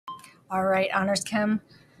All right, Honors Chem,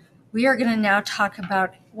 we are going to now talk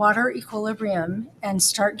about water equilibrium and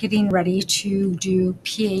start getting ready to do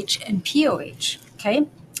pH and pOH, okay?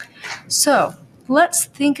 So let's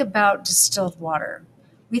think about distilled water.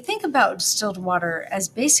 We think about distilled water as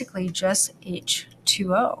basically just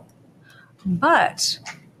H2O, but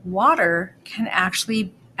water can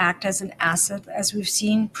actually act as an acid, as we've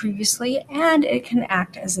seen previously, and it can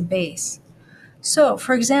act as a base. So,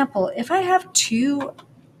 for example, if I have two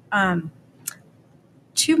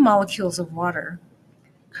molecules of water,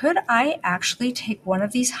 could I actually take one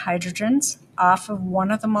of these hydrogens off of one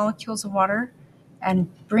of the molecules of water and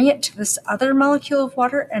bring it to this other molecule of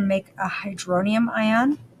water and make a hydronium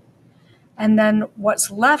ion? And then what's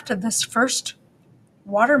left of this first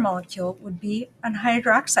water molecule would be an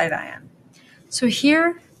hydroxide ion. So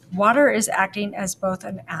here, water is acting as both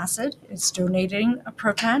an acid, it's donating a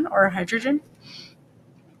proton or a hydrogen,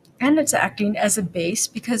 and it's acting as a base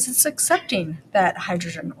because it's accepting that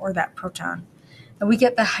hydrogen or that proton. And we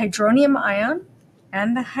get the hydronium ion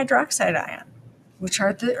and the hydroxide ion, which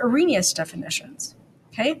are the Arrhenius definitions.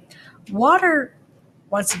 Okay? Water,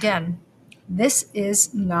 once again, this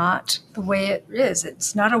is not the way it is.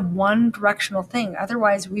 It's not a one-directional thing.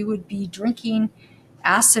 Otherwise, we would be drinking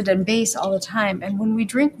acid and base all the time. And when we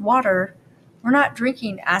drink water, we're not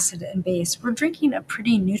drinking acid and base. We're drinking a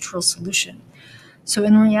pretty neutral solution. So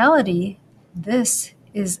in reality, this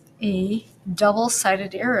is a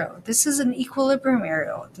double-sided arrow. This is an equilibrium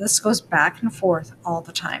arrow. This goes back and forth all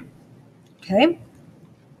the time. Okay?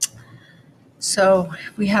 So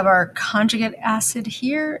we have our conjugate acid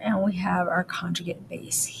here, and we have our conjugate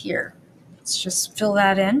base here. Let's just fill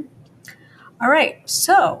that in. All right,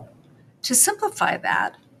 so to simplify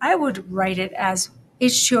that, I would write it as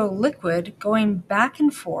H2O liquid going back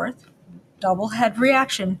and forth, double head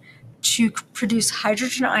reaction, to produce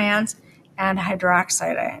hydrogen ions and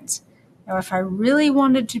hydroxide ions. Now, if I really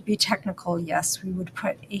wanted to be technical, yes, we would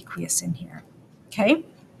put aqueous in here, okay?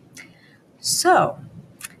 So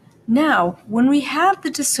now, when we have the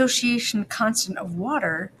dissociation constant of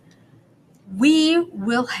water, we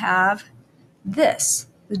will have this.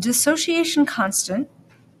 The dissociation constant,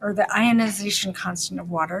 or the ionization constant of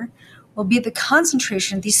water, will be the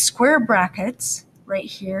concentration. These square brackets right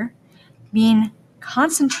here mean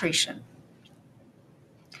concentration.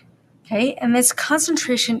 Okay, and this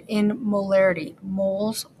concentration in molarity,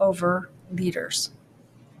 moles over liters.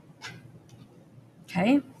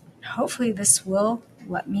 Okay, hopefully this will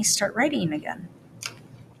let me start writing again.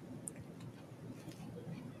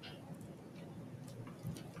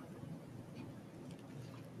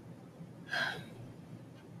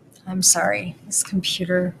 I'm sorry, this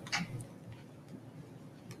computer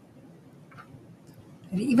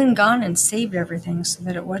had even gone and saved everything so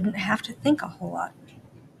that it wouldn't have to think a whole lot.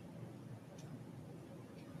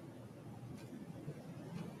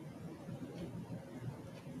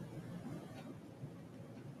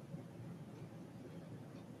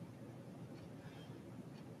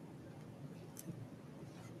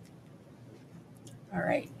 All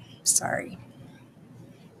right, sorry.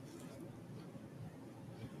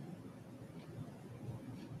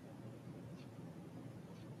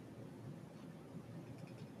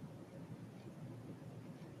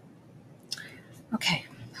 Okay,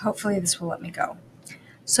 hopefully this will let me go.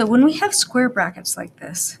 So when we have square brackets like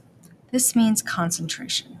this means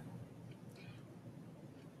concentration.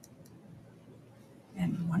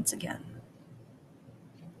 And once again,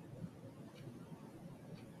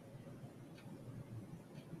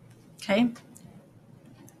 okay?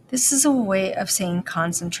 This is a way of saying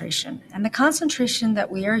concentration. And the concentration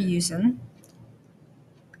that we are using,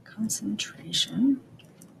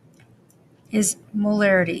 is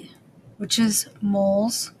molarity, which is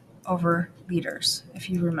moles over liters, if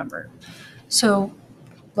you remember. So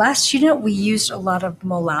last unit, we used a lot of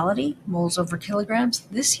molality, moles over kilograms.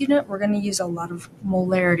 This unit, we're going to use a lot of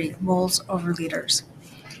molarity, moles over liters.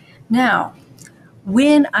 Now,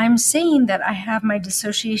 when I'm saying that I have my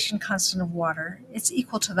dissociation constant of water, it's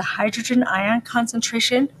equal to the hydrogen ion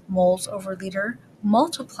concentration, moles over liter,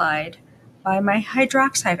 multiplied by my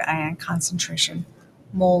hydroxide ion concentration,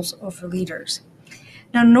 moles over liters.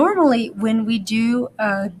 Now, normally when we do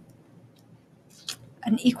an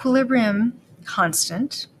equilibrium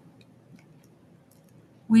constant,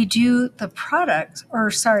 we do the products,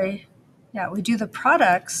 we do the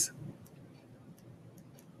products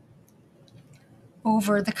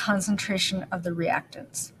over the concentration of the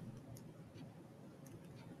reactants.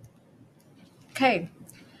 Okay,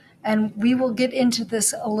 and we will get into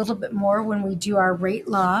this a little bit more when we do our rate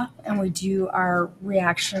law and we do our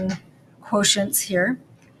reaction quotients here.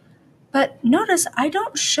 But notice I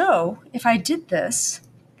don't show, if I did this,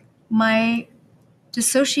 my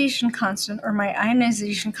dissociation constant or my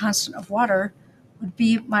ionization constant of water would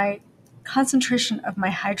be my concentration of my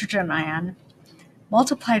hydrogen ion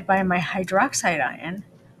multiplied by my hydroxide ion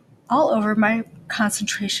all over my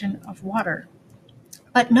concentration of water.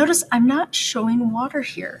 But notice I'm not showing water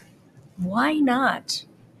here. Why not?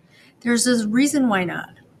 There's a reason why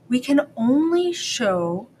not. We can only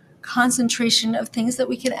show concentration of things that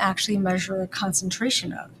we can actually measure a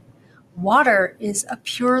concentration of. Water is a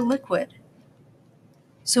pure liquid.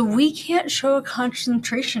 So we can't show a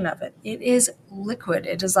concentration of it. It is liquid.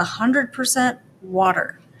 It is 100%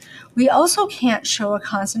 water. We also can't show a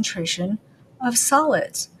concentration of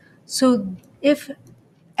solids. So if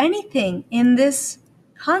anything in this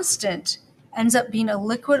constant ends up being a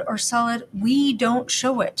liquid or solid, we don't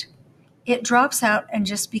show it. It drops out and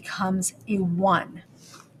just becomes a 1.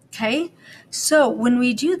 Okay? So when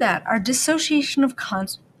we do that, our dissociation of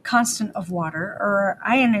constant of water, or our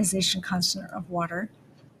ionization constant of water,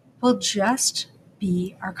 will just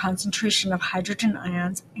be our concentration of hydrogen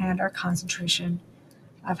ions and our concentration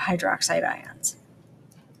of hydroxide ions.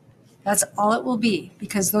 That's all it will be,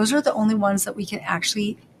 because those are the only ones that we can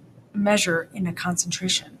actually measure in a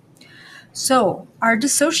concentration. So our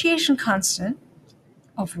dissociation constant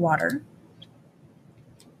of water,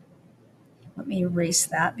 let me erase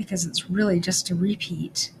that because it's really just a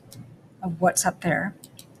repeat of what's up there,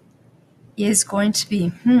 is going to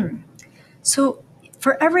be, so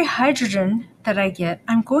for every hydrogen that I get,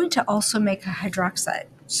 I'm going to also make a hydroxide.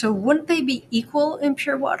 So wouldn't they be equal in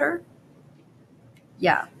pure water?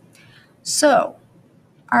 Yeah. So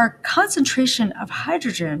our concentration of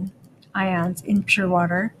hydrogen ions in pure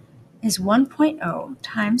water is 1.0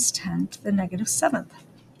 times 10 to the negative 7th.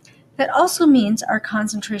 That also means our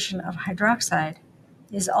concentration of hydroxide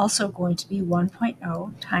is also going to be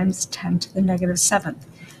 1.0 times 10 to the negative 7th.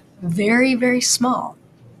 Very, very small.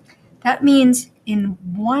 That means in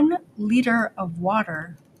 1 liter of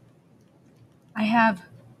water, I have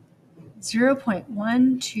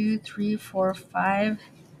 0.12345.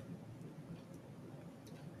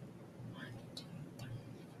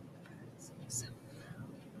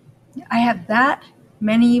 I have that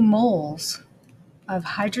many moles of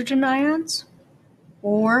hydrogen ions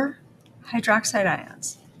or hydroxide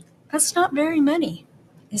ions. That's not very many,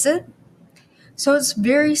 is it? So it's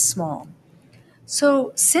very small.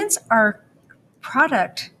 So since our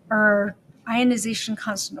product, our ionization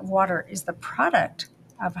constant of water, is the product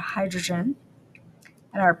of hydrogen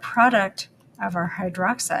and our product of our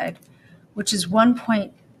hydroxide, which is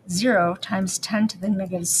 1.0 times 10 to the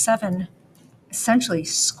negative 7, essentially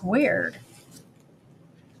squared.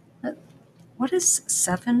 What is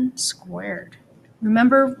 7 squared?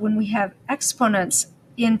 Remember, when we have exponents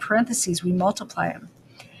in parentheses, we multiply them.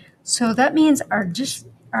 So that means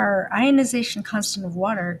our ionization constant of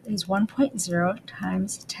water is 1.0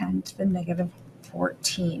 times 10 to the negative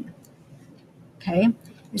 14. Okay?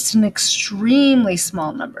 It's an extremely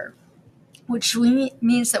small number, which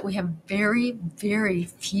means that we have very, very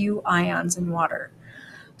few ions in water.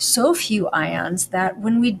 So few ions that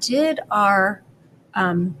when we did our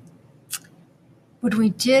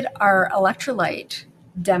electrolyte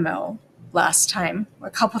demo last time, a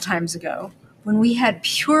couple times ago, when we had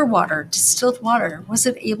pure water, distilled water, was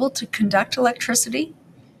it able to conduct electricity?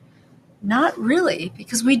 Not really,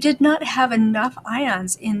 because we did not have enough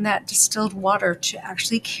ions in that distilled water to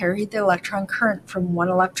actually carry the electron current from one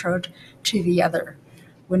electrode to the other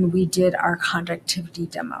when we did our conductivity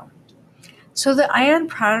demo. So the ion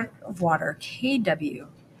product of water, Kw,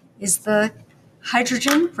 is the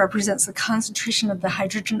hydrogen, represents the concentration of the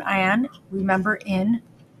hydrogen ion, remember, in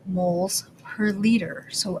moles per liter.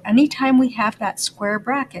 So anytime we have that square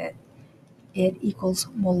bracket, it equals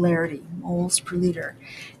molarity, moles per liter.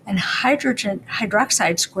 And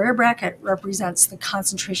hydroxide square bracket represents the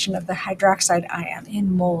concentration of the hydroxide ion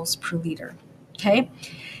in moles per liter. Okay?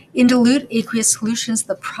 In dilute aqueous solutions,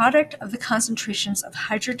 the product of the concentrations of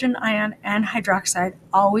hydrogen ion and hydroxide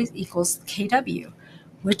always equals Kw,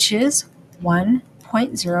 which is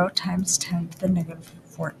 1.0 times 10 to the negative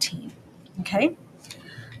 14. Okay?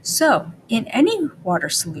 So in any water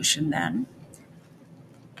solution then,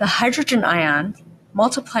 the hydrogen ion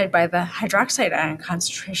multiplied by the hydroxide ion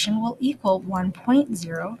concentration will equal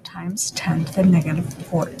 1.0 times 10 to the negative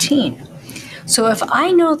 14. So if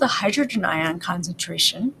I know the hydrogen ion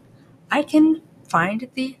concentration, I can find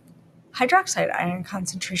the hydroxide ion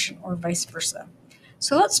concentration or vice versa.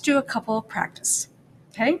 So let's do a couple of practice,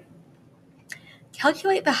 okay?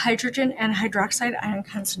 Calculate the hydrogen and hydroxide ion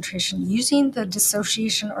concentration using the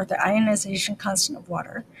dissociation or the ionization constant of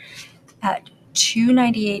water at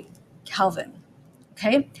 298 Kelvin.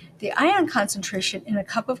 Okay, The ion concentration in a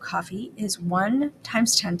cup of coffee is 1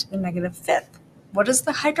 times 10 to the negative fifth. What is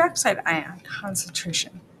the hydroxide ion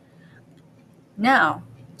concentration? Now,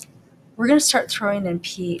 we're going to start throwing in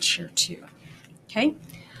pH here too. Okay,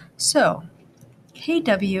 so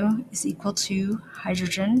Kw is equal to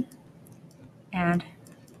hydrogen and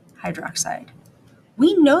hydroxide.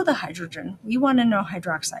 We know the hydrogen. We want to know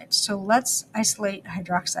hydroxide. So let's isolate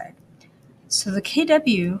hydroxide. So the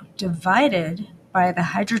Kw divided by the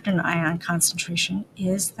hydrogen ion concentration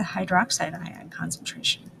is the hydroxide ion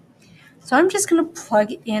concentration. So I'm just going to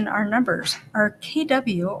plug in our numbers. Our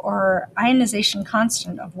Kw, or ionization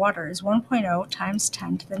constant of water, is 1.0 times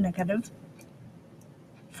 10 to the negative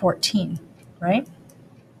 14, right?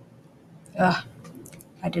 Ugh,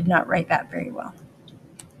 I did not write that very well.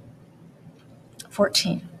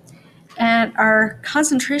 14. And our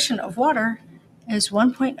concentration of water is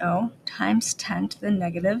 1.0 times 10 to the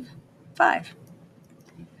negative 5.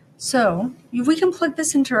 So we can plug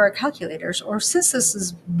this into our calculators, or since this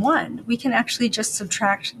is 1, we can actually just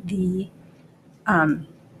subtract the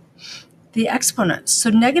exponents.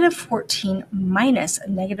 So negative 14 minus a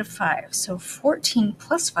negative 5. So 14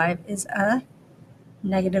 plus 5 is a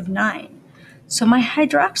negative 9. So my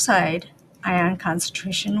hydroxide ion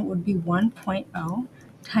concentration would be 1.0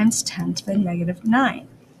 times 10 to the negative 9.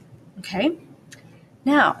 Okay?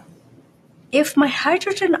 Now, if my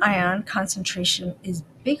hydrogen ion concentration is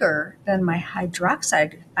bigger than my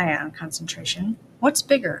hydroxide ion concentration, what's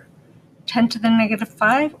bigger? 10 to the negative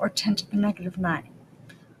 5 or 10 to the negative 9?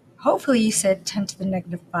 Hopefully you said 10 to the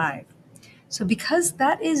negative 5. So because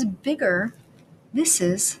that is bigger, this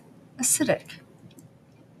is acidic.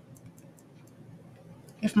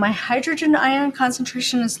 If my hydrogen ion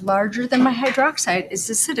concentration is larger than my hydroxide, it's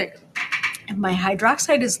acidic. If my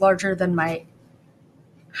hydroxide is larger than my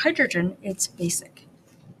hydrogen, it's basic.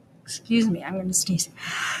 Excuse me, I'm going to sneeze.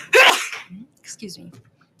 Excuse me.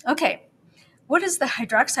 Okay, what is the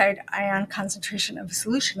hydroxide ion concentration of a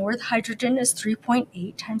solution where the hydrogen is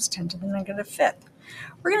 3.8 times 10 to the negative fifth?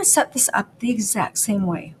 We're going to set this up the exact same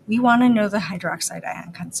way. We want to know the hydroxide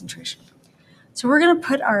ion concentration. So we're going to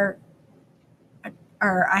put our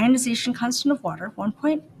ionization constant of water,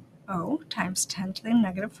 1.0 times 10 to the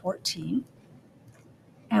negative 14,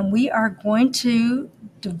 and we are going to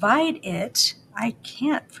divide it. I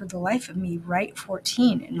can't for the life of me write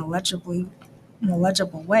 14 in a legible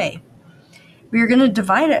way. We are going to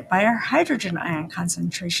divide it by our hydrogen ion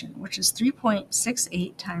concentration, which is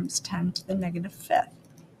 3.68 times 10 to the negative fifth.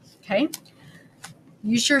 Okay?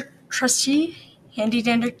 Use your trusty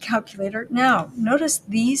handy-dandy calculator. Now, notice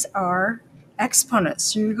these are exponents.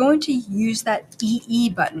 So you're going to use that EE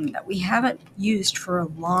button that we haven't used for a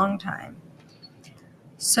long time.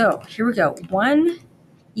 So here we go. 1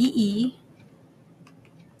 EE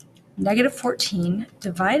negative 14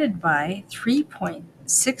 divided by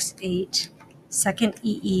 3.68 second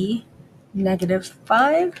EE negative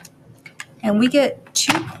 5, and we get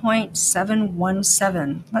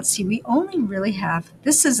 2.717. Let's see, we only really have,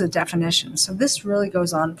 this is a definition, so this really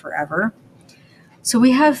goes on forever. So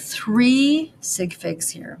we have 3 sig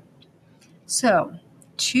figs here. So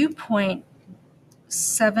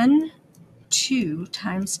 2.72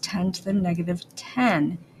 times 10 to the negative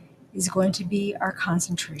 10 is going to be our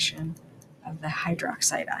concentration of the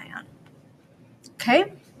hydroxide ion.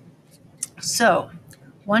 Okay? So,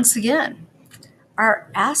 once again, our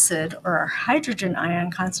acid or our hydrogen ion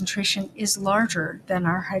concentration is larger than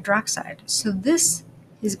our hydroxide. So this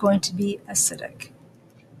is going to be acidic.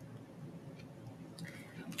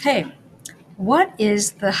 Okay, what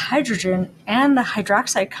is the hydrogen and the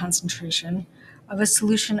hydroxide concentration of a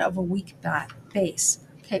solution of a weak base?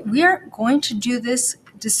 Okay, we are going to do this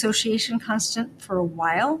dissociation constant for a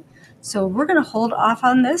while, so we're going to hold off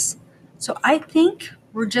on this. So I think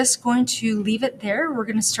we're just going to leave it there. We're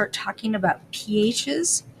going to start talking about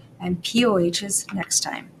pHs and POHs next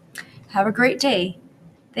time. Have a great day.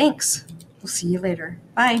 Thanks. We'll see you later.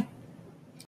 Bye.